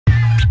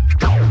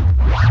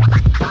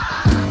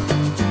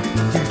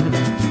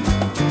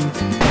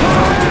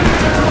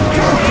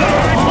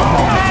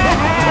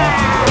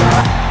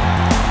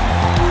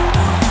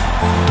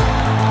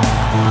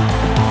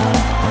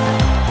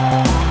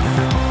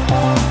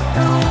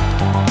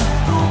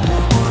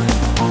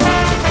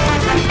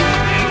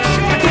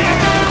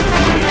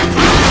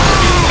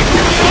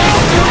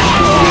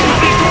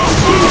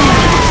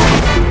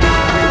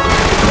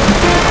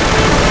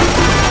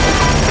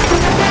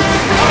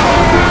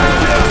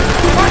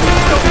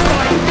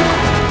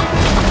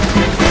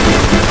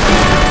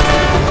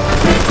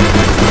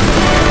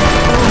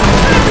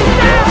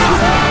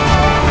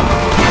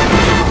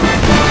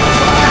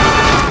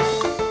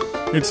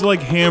It's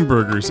like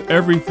hamburgers,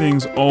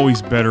 everything's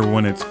always better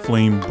when it's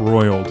flame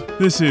broiled.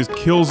 This is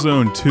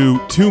Killzone 2,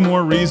 2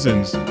 more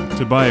reasons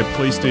to buy a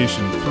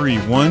PlayStation 3.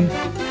 1,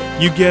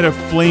 you get a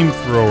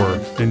flamethrower,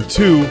 and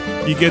 2,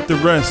 you get the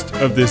rest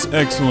of this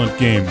excellent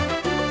game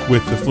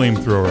with the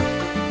flamethrower.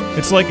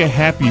 It's like a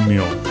Happy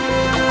Meal.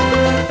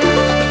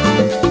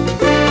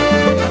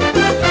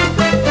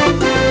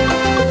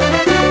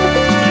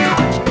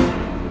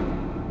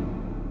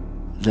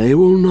 They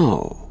will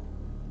know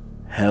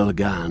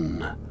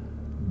Helgan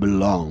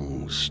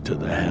belongs to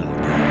the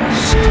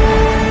Helghast.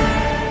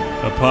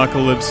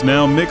 Apocalypse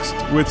Now mixed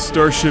with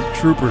Starship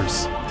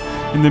Troopers.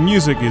 And the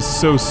music is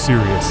so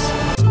serious.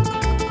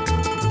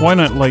 Why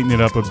not lighten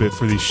it up a bit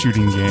for these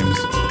shooting games?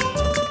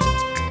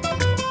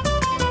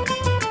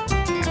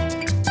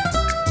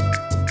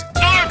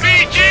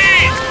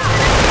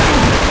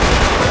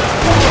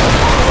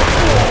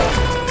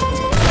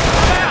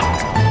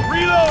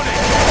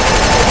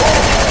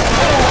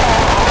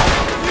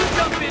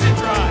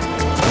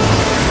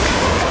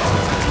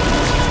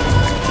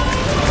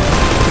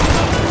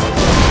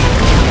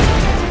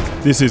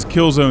 This is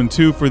Killzone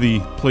 2 for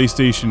the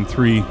PlayStation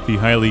 3, the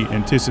highly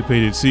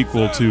anticipated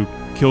sequel to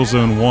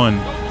Killzone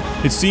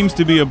 1. It seems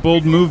to be a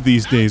bold move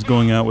these days,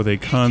 going out with a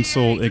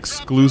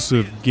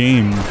console-exclusive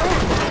game.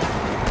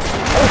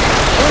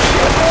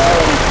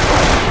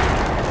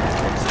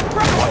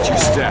 Watch your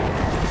step.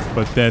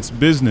 But that's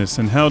business,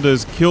 and how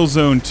does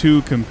Killzone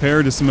 2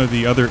 compare to some of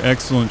the other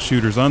excellent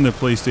shooters on the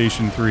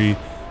PlayStation 3,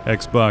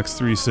 Xbox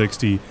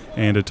 360,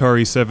 and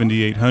Atari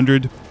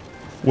 7800?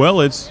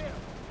 Well, it's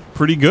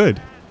pretty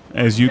good,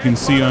 as you can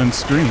see on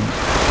screen.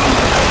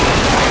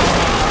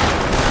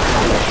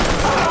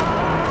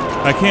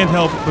 I can't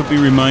help but be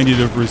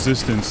reminded of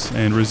Resistance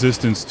and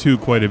Resistance 2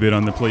 quite a bit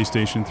on the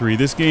PlayStation 3.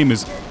 This game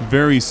is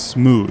very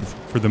smooth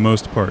for the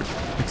most part,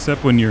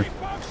 except when you're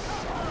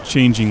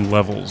changing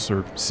levels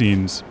or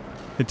scenes.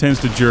 It tends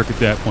to jerk at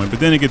that point,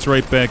 but then it gets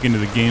right back into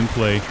the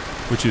gameplay,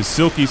 which is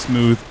silky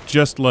smooth,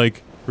 just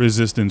like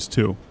Resistance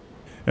 2.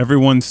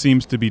 Everyone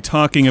seems to be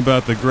talking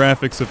about the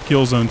graphics of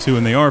Killzone 2,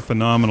 and they are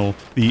phenomenal.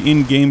 The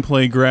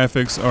in-gameplay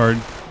graphics are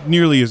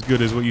nearly as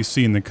good as what you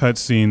see in the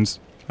cutscenes.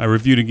 I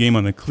reviewed a game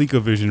on the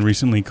ColecoVision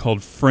recently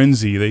called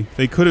Frenzy.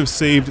 They could have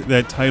saved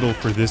that title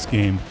for this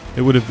game.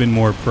 It would have been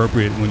more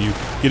appropriate. When you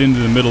get into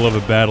the middle of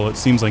a battle, it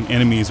seems like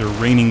enemies are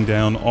raining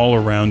down all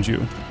around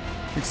you.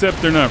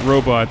 Except they're not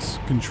robots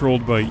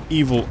controlled by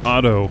evil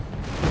Otto.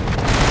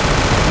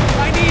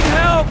 I need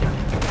help!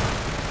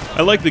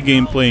 I like the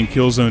gameplay in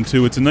Killzone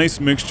 2. It's a nice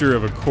mixture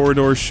of a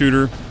corridor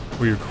shooter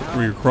where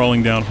you're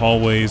crawling down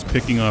hallways,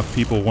 picking off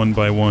people one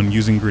by one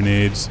using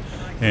grenades,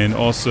 and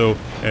also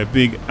a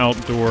big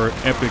outdoor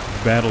epic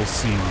battle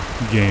scene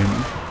game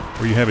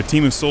where you have a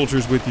team of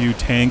soldiers with you,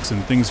 tanks,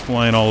 and things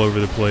flying all over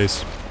the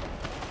place.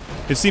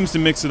 It seems to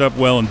mix it up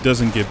well and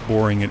doesn't get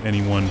boring at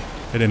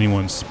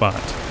anyone's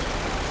spot.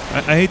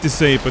 I hate to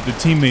say it, but the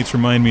teammates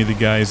remind me of the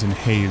guys in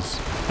Haze.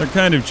 They're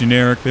kind of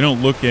generic. They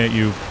don't look at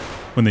you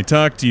when they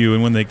talk to you,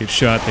 and when they get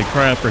shot, they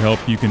cry out for help.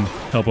 You can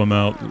help them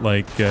out,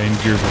 like in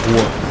Gears of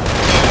War.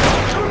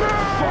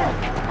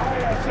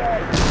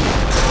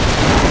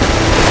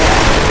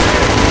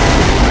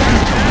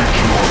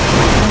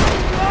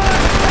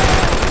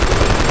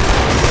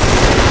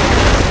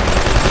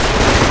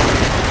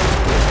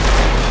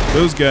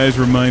 Those guys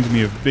remind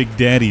me of Big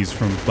Daddies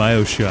from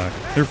BioShock.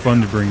 They're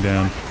fun to bring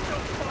down.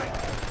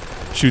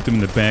 Shoot them in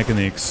the back and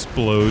they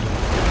explode.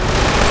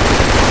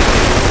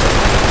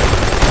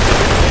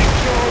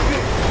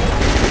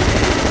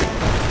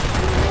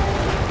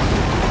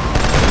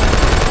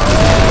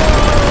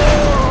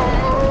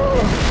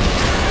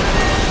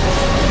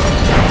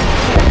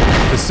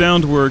 The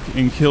sound work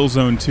in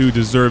Killzone 2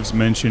 deserves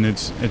mention.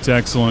 It's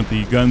excellent.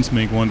 The guns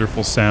make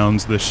wonderful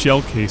sounds. The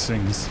shell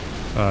casings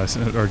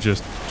are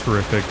just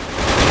terrific.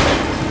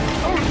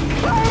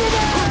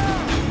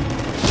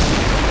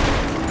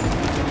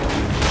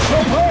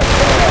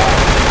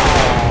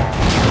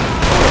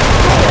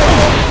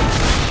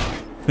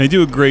 They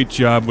do a great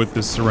job with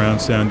the surround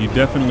sound. You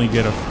definitely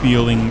get a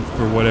feeling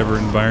for whatever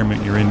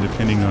environment you're in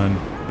depending on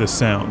the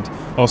sound.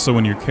 Also,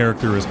 when your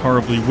character is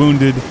horribly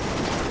wounded,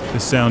 the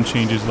sound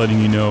changes,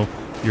 letting you know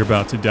you're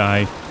about to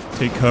die.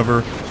 Take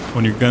cover.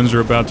 When your guns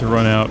are about to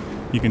run out,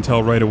 you can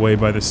tell right away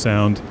by the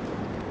sound.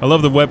 I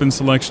love the weapon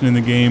selection in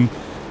the game,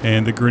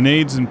 and the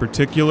grenades in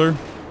particular.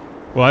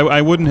 Well,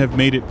 I wouldn't have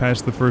made it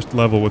past the first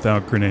level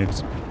without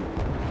grenades.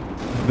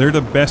 They're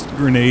the best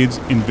grenades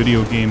in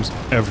video games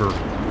ever.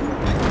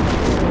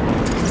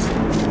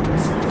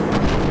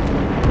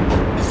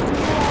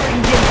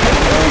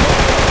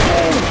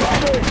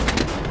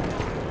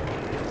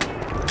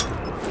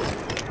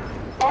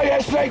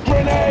 Flashlight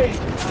grenade!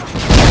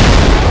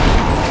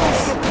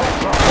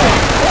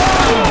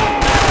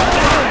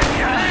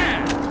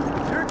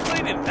 You're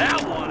cleaning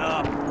that one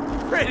up.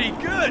 Pretty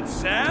good,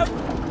 Sam.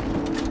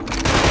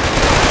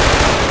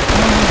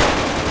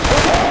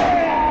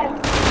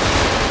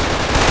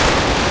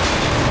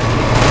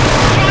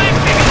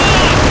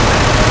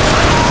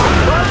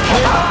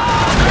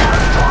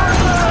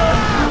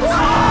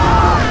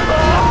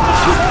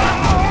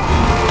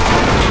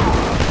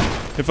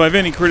 If I have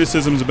any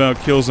criticisms about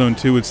Killzone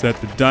 2, it's that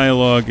the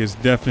dialogue is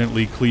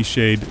definitely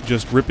cliched.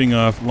 Just ripping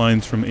off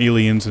lines from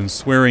Aliens and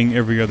swearing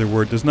every other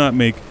word does not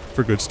make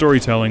for good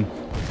storytelling,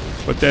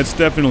 but that's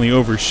definitely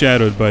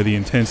overshadowed by the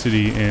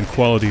intensity and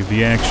quality of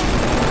the action.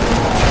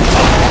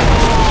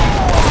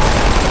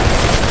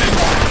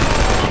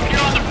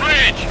 Get on the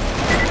bridge!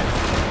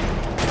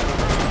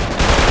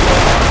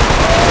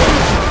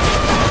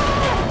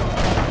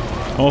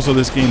 Also,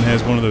 this game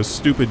has one of those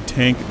stupid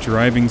tank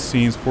driving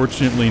scenes.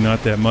 Fortunately,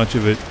 not that much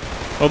of it.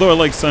 Although I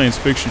like science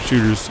fiction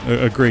shooters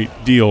a great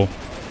deal,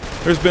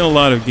 there's been a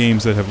lot of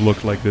games that have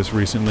looked like this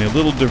recently. A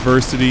little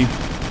diversity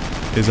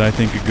is, I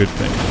think, a good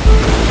thing.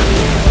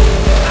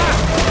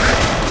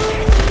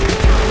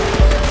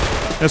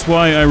 That's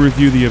why I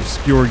review the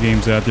obscure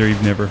games out there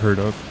you've never heard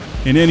of.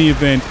 In any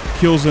event,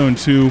 Killzone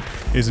 2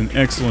 is an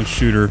excellent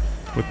shooter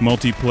with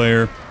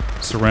multiplayer,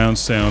 surround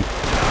sound,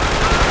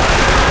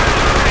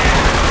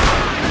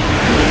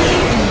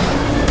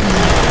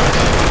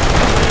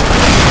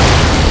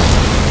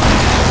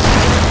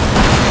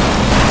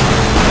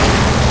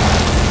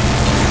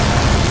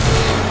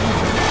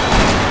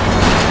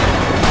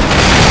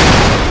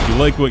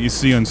 like what you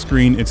see on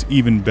screen, it's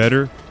even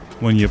better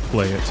when you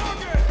play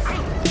it.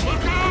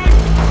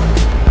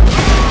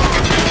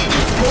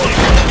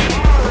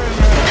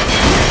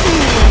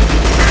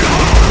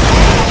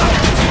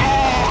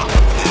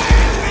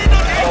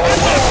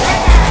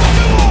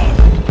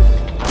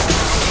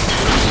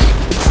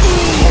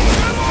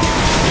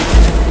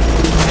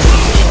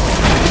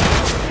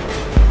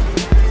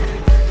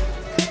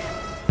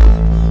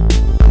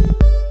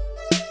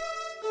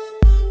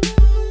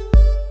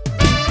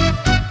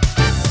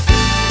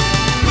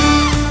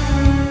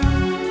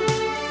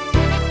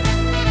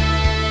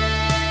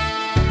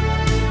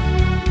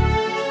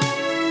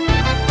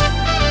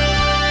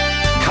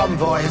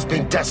 Convoy has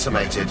been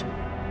decimated.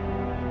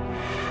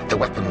 The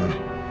weapon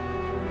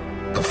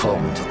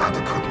performed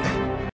adequately.